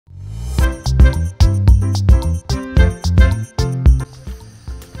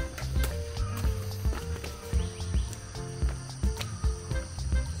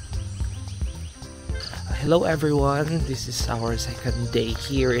Hello everyone, this is our second day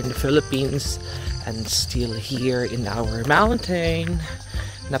here in the Philippines and still here in our mountain.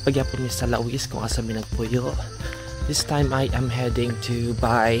 Napagyapon niya sa Lawis kung asa mi nagpuyo. This time I am heading to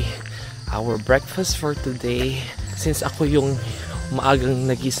buy our breakfast for today. Since ako yung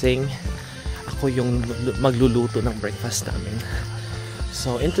maagang nagising, ako yung magluluto ng breakfast namin.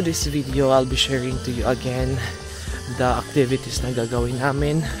 So into this video, I'll be sharing to you again the activities na gagawin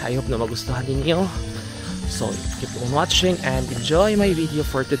namin. I hope na magustuhan ninyo. So keep on watching and enjoy my video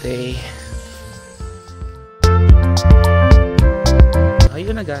for today.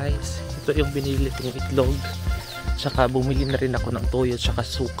 Ayun na guys, ito yung binili kong itlog. Tsaka bumili na rin ako ng toyo tsaka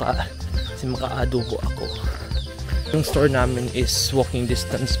suka kasi maka-adobo ako. Yung store namin is walking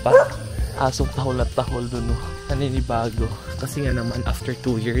distance pa. Asong tahol at tahol dun, no? Naninibago. Kasi nga naman after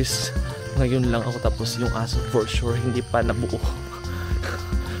 2 years, ngayon lang ako tapos yung aso for sure hindi pa nabuo.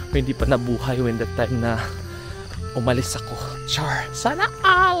 Hindi pa nabuhay when that time na umalis ako. Char! Sana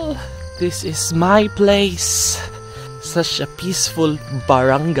all! This is my place. Such a peaceful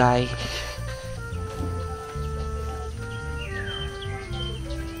barangay.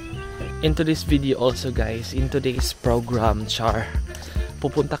 In today's video also guys, in today's program, char,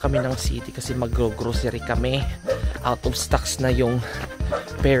 pupunta kami ng city kasi mag-grocery kami. Out of stocks na yung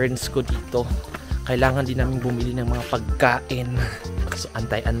parents ko dito. Kailangan din namin bumili ng mga pagkain. So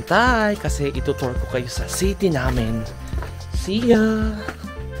antay-antay kasi itutour ko kayo sa city namin. See ya!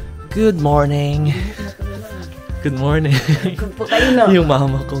 Good morning! Good morning! Yung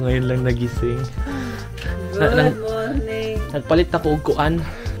mama ko ngayon lang nagising. Good morning! Nagpalit na ko og kuan.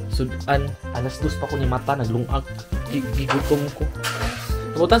 Sudan, alas 2 pa ko ni mata, naglungag. Gigutom ko.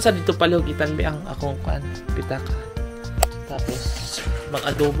 Tumutan sa dito palugitan be ang akong kuan, pitaka. Tapos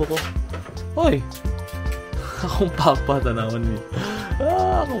mag-adobo ko. Hoy! Akong papa, tanawon niyo.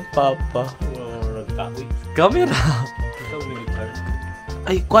 Akong papa. Camera!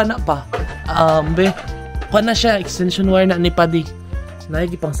 Ay, kuha na pa. Be, kuha na siya. Extension wire na ni Paddy.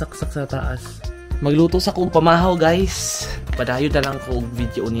 Naigipang saksak sa taas. Magluto sa kong pamahaw, guys. Padayo na lang ko og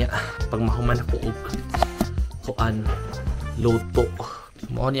video niya. Pag mahuman ako og kuan, luto.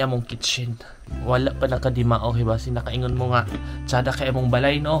 Mao niya mong kitchen. Wala pa nakadimao, hiba? Sinakaingon mo nga, tsada kay among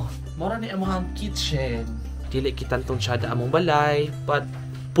balay, no? Mora ni among kitchen. Dili kitan tong tsada among balay, but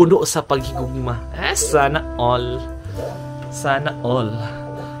puno sa paghigugma. Sana all. Sana all.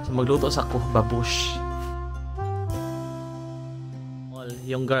 So magluto sa ko, babush. All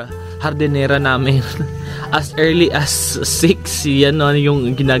yung hardinera namin. As early as 6, yan no, yung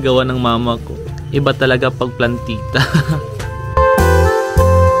ginagawa ng mama ko. Iba talaga pag plantita.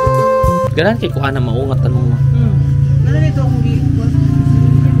 Ganan kay kuha na maungat tanong mo. Nalito akong giikot.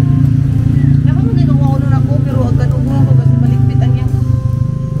 Dapat mo ginawa ko nun ako, pero agad ugo ako kasi maligpit ang yan.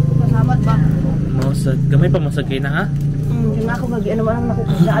 Kasamat ba? Masag. Gamay pa masagay na ha? Yung ako ano man ako,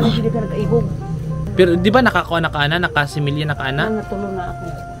 naalang sila ka nag-aibog. Pero di ba nakakuha na kaana, nakasimilya na kaana? Natulong na ako.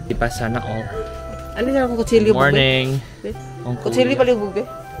 Di pa sana all. Ano na akong kutsilyo? Morning. Kutsilyo pala yung bube.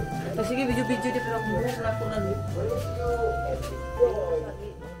 Sige, video-video di pero akong buhok na ako na.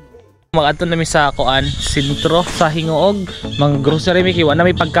 Mag-ato namin sa kuan, sentro sa Hingoog. Mang grocery mi kiwa na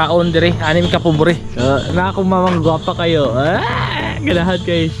may pagkaon dire, anim ka pubore. Na ako mamang gwapa kayo. Ganahan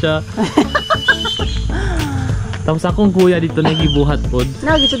kayo siya. Tapos akong kuya dito nagibuhat pod.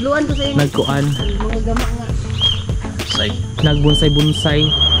 Nagisudluan ko sa inyo. Nagkuan. Mga gama nga. Nagbonsay-bonsay.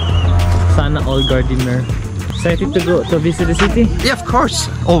 Sana all gardener. Excited to go to visit the city? Yeah, of course.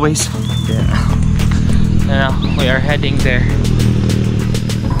 Always. Yeah. Now we are heading there.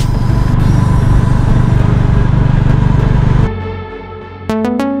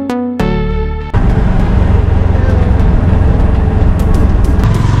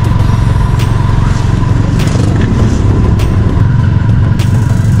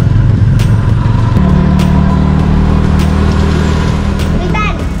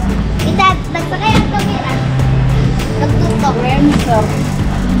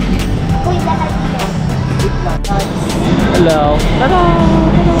 Hello. Hello.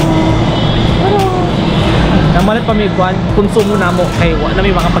 Hello. Namalit pa may buwan, konsumo na mo kay wala na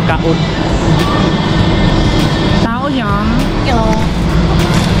may mga pagkaon. Tao yan. Hello.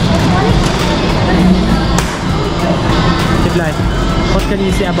 Siblay, what can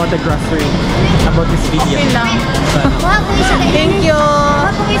you say about the grocery? About this video? Okay lang. Thank you.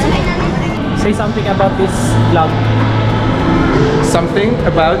 Say something about this vlog. Something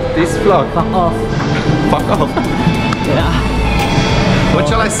about this vlog. Fuck off. Fuck off. Yeah. What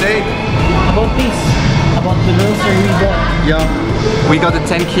shall I say? About this. About the grocery we bought. Yeah. We got a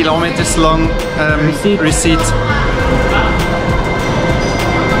 10 kilometers long receipt.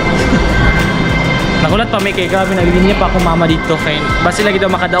 Nagulat pa may kay grabe naglinya pa akong mama dito kay basi lagi daw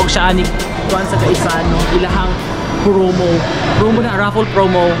makadaog siya ani kuan sa kaisano ilahang promo na raffle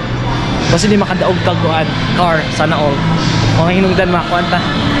promo basi di makadaog taguan car sana all kung hinungdan makuan ta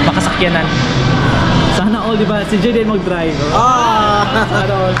makasakyanan sana all di ba si JD mag-drive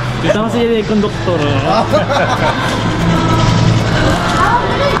sana all kita si JD konduktor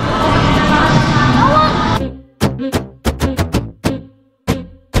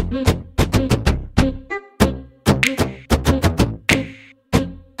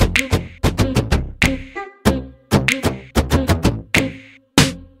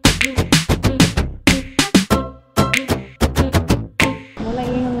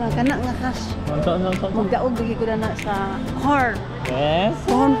Kana nga cash. Magdaog bigi ko na sa car. Yes.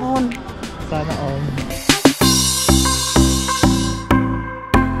 Phone. Sana all.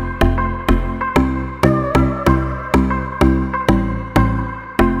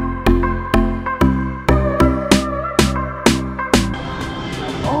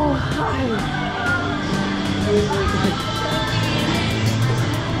 Oh, hi.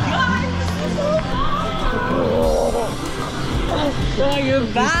 Oh, you're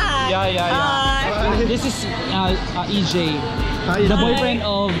back. Yeah. This is EJ, the boyfriend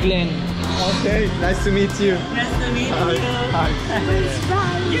of Glenn. Okay, nice to meet you. Nice to meet you. Hi.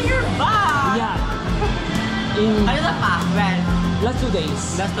 You're back. Yeah. Ano na pa? When? Last 2 days.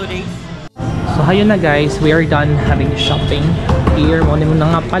 Last 2 days? So ayun na guys, we are done having shopping. Here, mo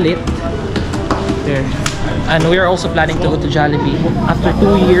na nga palit. There. And we are also planning to go to Jollibee. After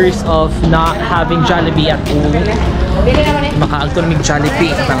 2 years of not having Jollibee at home, makaagto na mig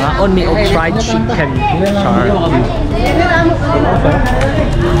Jollibee. Nangaon mi og fried chicken. Char.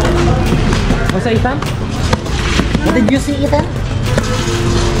 What's that, Ethan? What did you see, Ethan?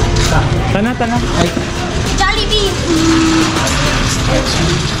 Tana. Ay. Jollibee!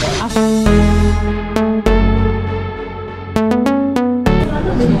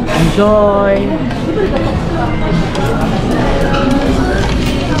 Enjoy!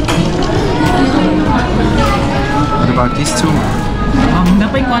 What about these two?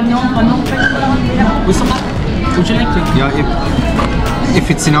 Napay ko anong gusto ka? Would you like to? Yeah,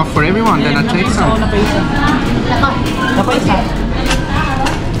 if it's enough for everyone, then I take some. Napay isa.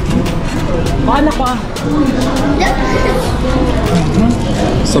 Paano pa?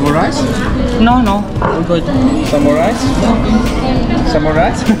 Some more rice? No. We're good. Some more rice? Some more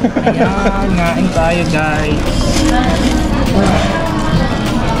rice? Ayan, ngain tayo guys.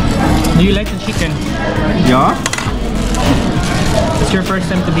 Do you like the chicken? Yeah. It's your first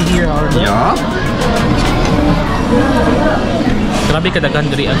time to be here or no? Yeah. Grabe kadaghan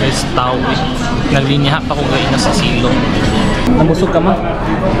diri ang guys tao eh. Naglinya pa ko gayon sa silong. Nabusog ka ma?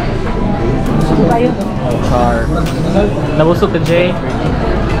 Nabusog tayo. Oh, char. Nabusog ka Jay?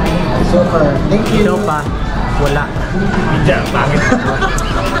 So far, thank So pa, wala.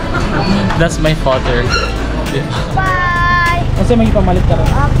 That's my father. Bye! Kasi may pamalit ka rin.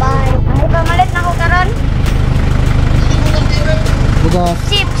 Bye! Ay, pamalit na ko karon. Bugas.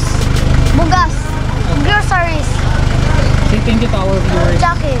 Chips, bugas, groceries, Say thank you to our viewers.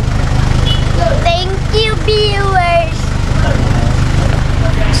 jacket. Thank you, viewers!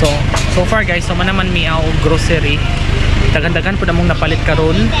 So far guys, so manaman mi ang grocery. Dagan-dagan po namong napalit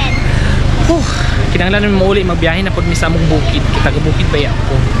karon. Kinahanglan mo uli magbiyahe na pud mi sa among bukid. Taga-bukid ba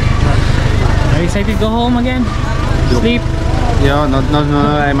ako? Are you excited to go home again? Sleep? Yeah, no,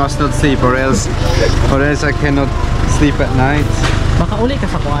 I must not sleep or else I cannot sleep at night. Makauli ka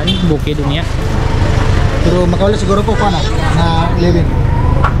sa kuan, bukid niya. Pero makawala siguro po pa na 11.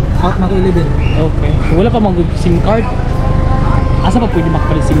 Out maka 11. Okay. Wala pa mag SIM card. Asa pa pwede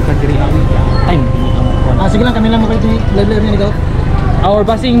makapalit SIM card diri ang time? Sige lang, kami lang makalit yung live niya ikaw. Our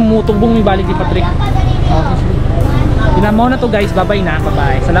basing mutugbong mi balik di Patrick. Okay, sige. Tinamaw na to guys. Bye-bye na.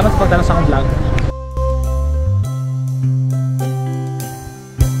 Bye-bye. Salamat sa pagtanong sa akong vlog.